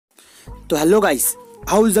तो hello guys,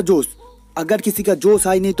 how is the जोश। अगर किसी का जोश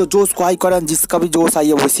आई नहीं तो जोश को हाई करन, जिसका भी जोश आई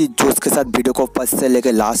है उसी जोश के साथ वीडियो को फर्स्ट से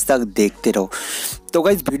लेकर लास्ट तक देखते रहो। तो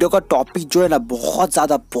गाइस वीडियो का टॉपिक जो है ना बहुत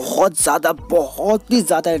ही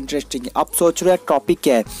ज़्यादा इंटरेस्टिंग है। आप सोच रहे हैं टॉपिक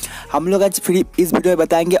क्या है। हम लोग आज फ्री इस वीडियो में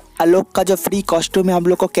बताएंगे आलोक का जो फ्री कॉस्ट्यूम है हम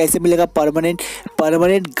लोग को कैसे मिलेगा, परमानेंट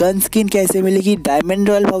गन स्किन कैसे मिलेगी, डायमंड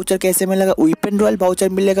रॉयल वाउचर कैसे मिलेगा, वेपन रॉयल वाउचर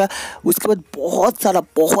मिलेगा, उसके बाद बहुत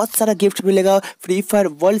सारा गिफ्ट मिलेगा। फ्री फायर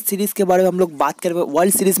वर्ल्ड सीरीज़ के बारे में हम लोग बात करेंगे।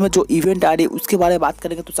 वर्ल्ड सीरीज़ में जो इवेंट आ रही है उसके बारे में बात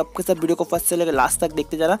करेंगे। तो सबके सब वीडियो को फर्स्ट से लेकर लास्ट तक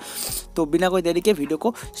देखते जाना। तो बिना कोई देरी के वीडियो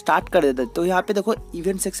को स्टार्ट कर देते हैं। तो यहाँ पे देखो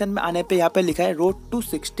इवेंट सेक्शन में आने पे यहाँ पे लिखा है रोड टू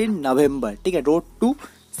 16 नवंबर। ठीक है, रोड टू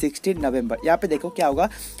 16 नवंबर। यहाँ पे देखो क्या होगा।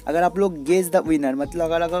 अगर आप लोग गेस द विनर,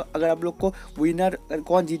 मतलब अगर आप लोग को विनर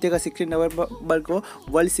कौन जीतेगा 16 नवंबर को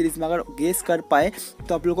वर्ल्ड सीरीज में अगर गेस कर पाए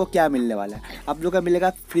तो आप लोग को क्या मिलने वाला है। आप लोग का मिलेगा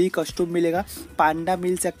फ्री कॉस्ट्यूम मिलेगा, पांडा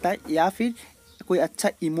मिल सकता है या फिर कोई अच्छा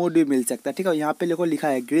इमोट भी मिल सकता है। ठीक है, यहाँ पे देखो लिखा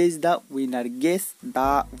है guess the winner, guess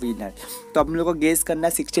the winner. तो हम लोग को गेस करना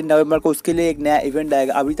है 16 नवंबर को। उसके लिए एक नया इवेंट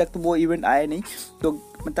आएगा। अभी तक तो वो इवेंट आया नहीं, तो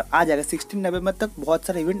मतलब आ जाएगा 16 नवंबर तक। बहुत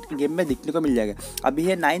सारा इवेंट गेम में देखने को मिल जाएगा। अभी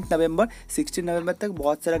है 9 नवंबर, 16 नवंबर तक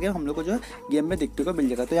बहुत सारा गेम हम लोग को जो है गेम में देखने को मिल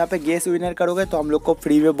जाएगा। तो यहाँ पे गेस विनर करोगे तो हम लोग को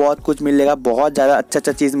फ्री में बहुत कुछ मिलेगा, बहुत ज़्यादा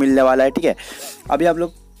अच्छा चीज़ मिलने वाला है। ठीक है, अभी आप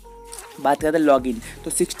लोग बात करते हैं लॉगिन।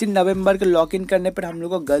 तो 16 नवंबर के लॉगिन करने पर हम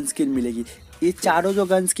लोग को गन स्किन मिलेगी। ये चारों जो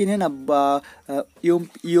गन स्किन है ना,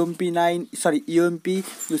 यूएमपी,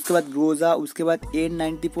 उसके बाद रोज़ा, उसके बाद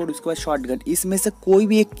N94, उसके बाद शॉर्ट गन, इसमें से कोई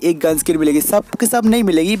भी एक गन स्किन मिलेगी। सब के सब नहीं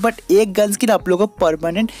मिलेगी, बट एक गन स्किन आप लोगों को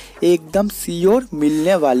परमानेंट एकदम श्योर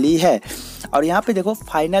मिलने वाली है। और यहाँ पे देखो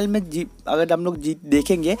फाइनल में अगर हम लोग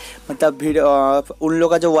देखेंगे, मतलब फिर उन लोगों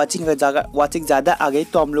का जो वाचिंग ज़्यादा आ गई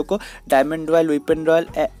तो हम लोग को diamond royal, weapon royal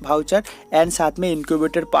voucher and साथ में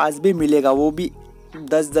इंक्यूबेटर पास भी मिलेगा, वो भी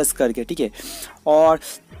 10-10 करके। ठीक है, और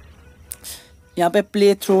यहाँ पे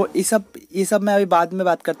प्ले थ्रो, ये सब मैं अभी बाद में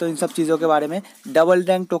बात करता हूँ इन सब चीज़ों के बारे में। डबल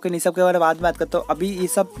रैंक टोकन, ये सब के बारे में बाद में बात करता हूँ। अभी ये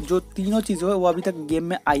सब जो तीनों चीज़ें है वो अभी तक गेम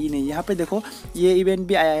में आई नहीं। यहाँ पे देखो ये इवेंट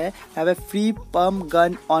भी आया है, यहाँ पे फ्री पम्प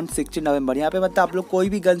गन ऑन 16 नवंबर। यहाँ पे मतलब आप लोग कोई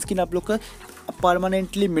भी गन स्किन आप लोग को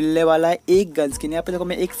परमानेंटली मिलने वाला है। एक गन स्किन यहाँ पे देखो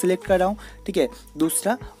मैं एक सिलेक्ट कर रहा हूँ, ठीक है,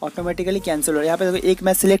 दूसरा ऑटोमेटिकली कैंसिल हो रहा है। यहाँ पे देखो एक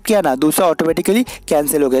मैं सिलेक्ट किया ना, दूसरा ऑटोमेटिकली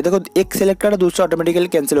कैंसिल हो गया। देखो एक सिलेक्ट करा, दूसरा ऑटोमेटिकली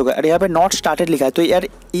कैंसिल हो गया। और यहाँ पे नॉट स्टार्टेड लिखा है, तो यार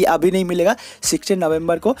ये अभी नहीं मिलेगा। 16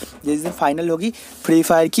 नवंबर को जिस दिन फाइनल होगी फ्री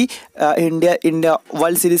फायर की इंडिया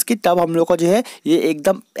वर्ल्ड सीरीज़ की, तब हम लोग को जो है ये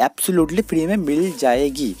एकदम एब्सोल्युटली फ्री में मिल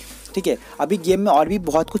जाएगी। ठीक है, अभी गेम में और भी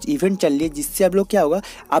बहुत कुछ इवेंट चल रही है, जिससे आप लोग क्या होगा,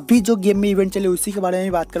 अभी जो गेम में इवेंट चले उसी के बारे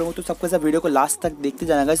में बात करूँगा। तो सबके साथ वीडियो को लास्ट तक देखते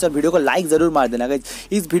जाना गाइस, और वीडियो को लाइक ज़रूर मार देना गाइस।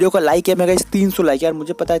 इस वीडियो को लाइक है मैं गाइस 300 लाइक, यार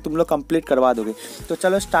मुझे पता है तुम लोग कंप्लीट करवा दोगे। तो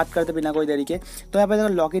चलो स्टार्ट करते बिना कोई देरी के। तो यहाँ पर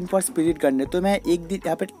लॉग इन फॉर स्पिरिट करने, तो मैं एक दिन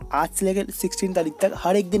यहाँ पर आज से लेकर 16 तारीख तक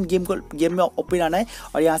हर एक दिन गेम में ओपन आना है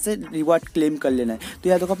और यहाँ से रिवॉर्ड क्लेम कर लेना है। तो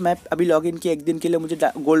यहाँ देखो मैं अभी लॉग इन किया, एक दिन के लिए मुझे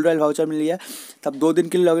गोल्ड रॉयल वाउचर मिल गया। तब 2 दिन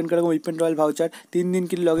के लिए लॉग इन करूँगा वेपन रॉयल वाउचर, 3 दिन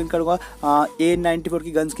के लिए लॉग इन करूँगा N94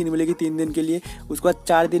 की गन स्किन मिलेगी 3 दिन के लिए। उसके बाद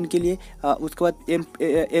 4 दिन के लिए उसके बाद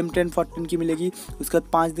M1014 की मिलेगी। उसके बाद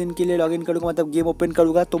 5 दिन के लिए लॉगिन करूँगा, मतलब गेम ओपन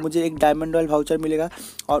करूँगा तो मुझे एक डायमंड रॉयल वाउचर मिलेगा।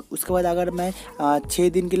 और उसके बाद अगर मैं 6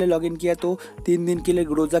 दिन के लिए लॉगिन किया तो 3 दिन के लिए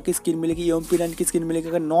रोज़ा की स्किन मिलेगी, MP9 की स्किन मिलेगी।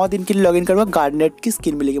 अगर 9 दिन के लिए लॉगिन करूँगा गार्नेट की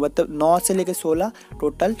स्किन मिलेगी। मतलब 9 से लेकर 16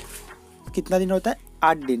 टोटल कितना दिन होता है,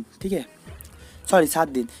 8 दिन। ठीक है, सॉरी 7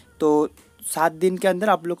 दिन। तो 7 दिन के अंदर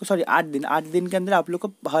आप लोग को, सॉरी 8 दिन के अंदर आप लोग को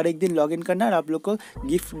हर एक दिन लॉगिन करना है और आप लोग को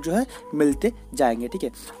गिफ्ट जो है मिलते जाएंगे। ठीक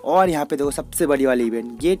है, और यहाँ पे देखो सबसे बड़ी वाली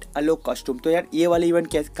इवेंट गेट आलोक कॉस्ट्यूम। तो यार ये वाला इवेंट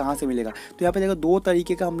कैसे कहाँ से मिलेगा, तो यहाँ पे देखो 2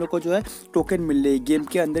 तरीके का हम लोग को जो है टोकन मिल रही है गेम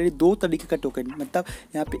के अंदर ही। 2 तरीके का टोकन, मतलब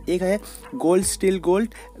यहाँ पे एक है गोल्ड स्टील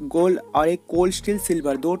गोल्ड और एक कोल्ड स्टील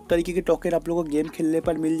सिल्वर। 2 तरीके के टोकन आप लोग को गेम खेलने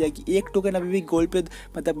पर मिल जाएगी। एक टोकन अभी भी गोल्ड पे,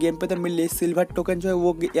 मतलब गेम पे तो मिल रही है। सिल्वर टोकन जो है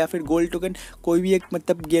वो, या फिर गोल्ड टोकन कोई भी एक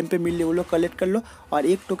मतलब गेम पे मिल रही है, वो लोग कलेक्ट कर लो और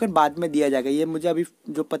एक टोकन बाद में दिया जाएगा। ये मुझे अभी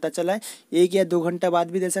जो पता चला है, 1 या 2 घंटा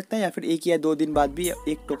बाद भी दे सकता है या फिर 1 या 2 दिन बाद भी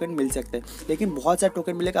एक टोकन मिल सकता है। लेकिन बहुत सारा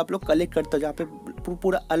टोकन मिलेगा, आप लोग कलेक्ट करते हो। जहाँ पे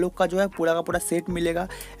पूरा आलोक का जो है पूरा का पूरा सेट मिलेगा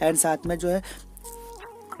एंड साथ में जो है।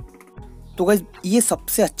 तो गाइस ये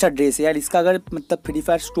सबसे अच्छा ड्रेस है यार। इसका अगर मतलब फ्री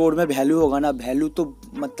फायर स्टोर में वैल्यू होगा ना, वैल्यू तो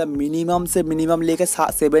मतलब मिनिमम से मिनिमम लेकर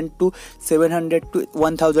 700 to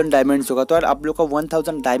 1000 डायमंड्स होगा। तो यार आप लोग का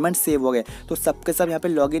 1000 डायमंड सेव हो गए। तो सबके सब यहाँ पे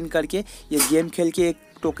लॉगिन करके ये गेम खेल के एक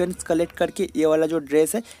टोकन कलेक्ट करके ये वाला जो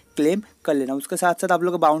ड्रेस है क्लेम कर लेना। उसके साथ साथ आप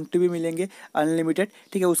लोग को बाउंटी भी मिलेंगे अनलिमिटेड।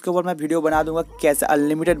 ठीक है, उसके ऊपर मैं वीडियो बना दूंगा कैसे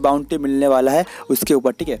अनलिमिटेड बाउंटी मिलने वाला है उसके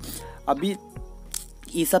ऊपर। ठीक है, अभी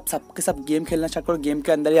ये सब के सब गेम खेलना स्टार्ट करो। गेम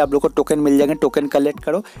के अंदर ही आप लोग को टोकन मिल जाएंगे, टोकन कलेक्ट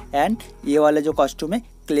करो एंड ये वाला जो कॉस्ट्यूम है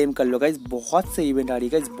क्लेम कर लो गाइस। बहुत से इवेंट आ रही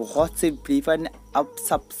है गाइस, बहुत से। फ्री फायर ने अब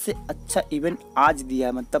सबसे अच्छा इवेंट आज दिया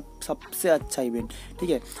है, मतलब सबसे अच्छा इवेंट, ठीक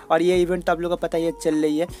है। और ये इवेंट तो आप लोग को पता ही है चल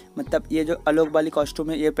रही है, मतलब ये जो आलोक वाली कॉस्ट्यूम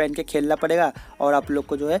है ये पहन के खेलना पड़ेगा और आप लोग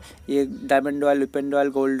को जो है ये diamond royal, weapon royal,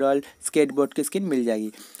 gold royal, skateboard की स्किन मिल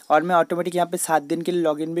जाएगी। और मैं ऑटोमेटिक यहाँ पे 7 दिन के लिए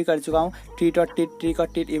लॉगिन भी कर चुका हूँ ट्रीट और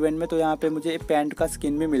ट्रीट इवेंट में, तो यहाँ पे मुझे पैंट का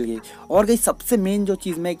स्किन भी मिल गई। और गाइस सबसे मेन जो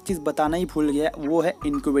चीज़, मैं एक चीज़ बताना ही भूल गया, वो है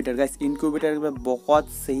इनक्यूबेटर गाइस। इनक्यूबेटर में बहुत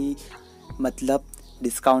सही मतलब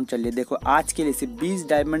डिस्काउंट चल रही है। देखो आज के लिए सिर्फ 20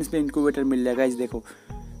 डायमंड्स में इनक्यूबेटर मिल जाएगा गाइस। देखो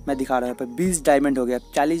मैं दिखा रहा हूँ यहाँ पे 20 डायमंड हो गया,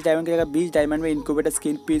 40 डायमंड की जगह 20 डायमंड में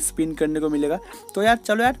इनक्यूबेटर स्पिन करने को मिलेगा। तो यार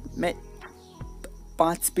चलो यार मैं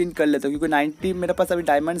 5 स्पिन कर लेता हूँ, क्योंकि 90 मेरे पास अभी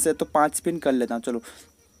डायमंड्स है, तो 5 स्पिन कर लेता हूँ। चलो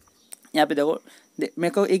यहाँ पे देखो, मेरे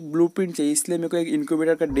को एक ब्लूप्रिंट चाहिए, इसलिए मेरे को एक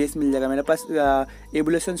इनक्यूबेटर का ड्रेस मिल जाएगा। मेरे पास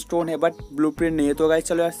एवोल्यूशन स्टोन है बट ब्लूप्रिंट नहीं है, तो गाइस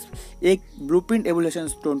चलो यार एक ब्लूप्रिंट एवोल्यूशन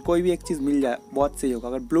स्टोन कोई भी एक चीज़ मिल जाए बहुत सही होगा।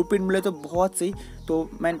 अगर ब्लूप्रिंट मिले तो बहुत सही, तो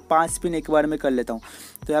मैं 5 स्पिन एक बार में कर लेता हूँ।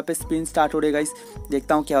 तो यहाँ पे स्पिन स्टार्ट हो रही है गाइस,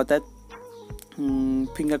 देखता हूँ क्या होता है।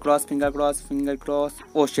 Finger cross finger cross finger cross,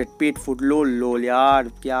 oh shit पीट फुट, लोल लोल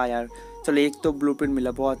यार क्या यार। चलो एक तो ब्लूप्रिंट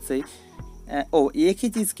मिला, बहुत सही। ओ एक ही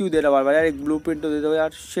चीज़ क्यों दे रहा बार बार यार, एक ब्लूप्रिंट तो दे दो यार,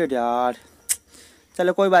 शिट यार।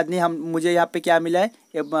 चलो कोई बात नहीं, मुझे यहाँ पे क्या मिला है,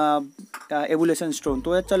 एवोल्यूशन स्टोन,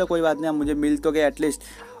 तो चलो कोई बात नहीं, हम मुझे मिल तो गया एटलीस्ट।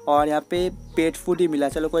 और यहाँ पे पेट फूड ही मिला,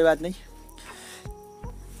 चलो कोई बात नहीं।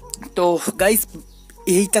 तो गाइस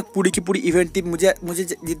यही तक पूरी की पूरी इवेंट थी। मुझे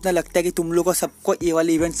जितना लगता है कि तुम लोगों को सबको ये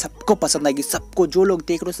वाली इवेंट सबको पसंद आएगी, सबको जो लोग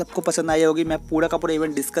देख रहे हो सबको पसंद आई होगी। मैं पूरा का पूरा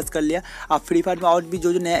इवेंट डिस्कस कर लिया। आप फ्री फायर में और भी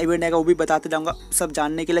जो नया इवेंट आएगा वो भी बताते जाऊँगा। सब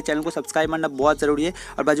जानने के लिए चैनल को सब्सक्राइब करना बहुत ज़रूरी है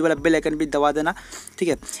और बाजू वाला बेल आइकन भी दबा देना, ठीक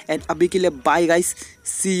है। एंड अभी के लिए bye guys,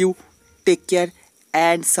 C you, take care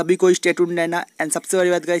and सभी को स्टे ट्यून्ड रहना। एंड सबसे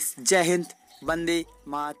बड़ी बात गाइस, जय हिंद, वंदे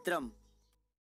मातरम।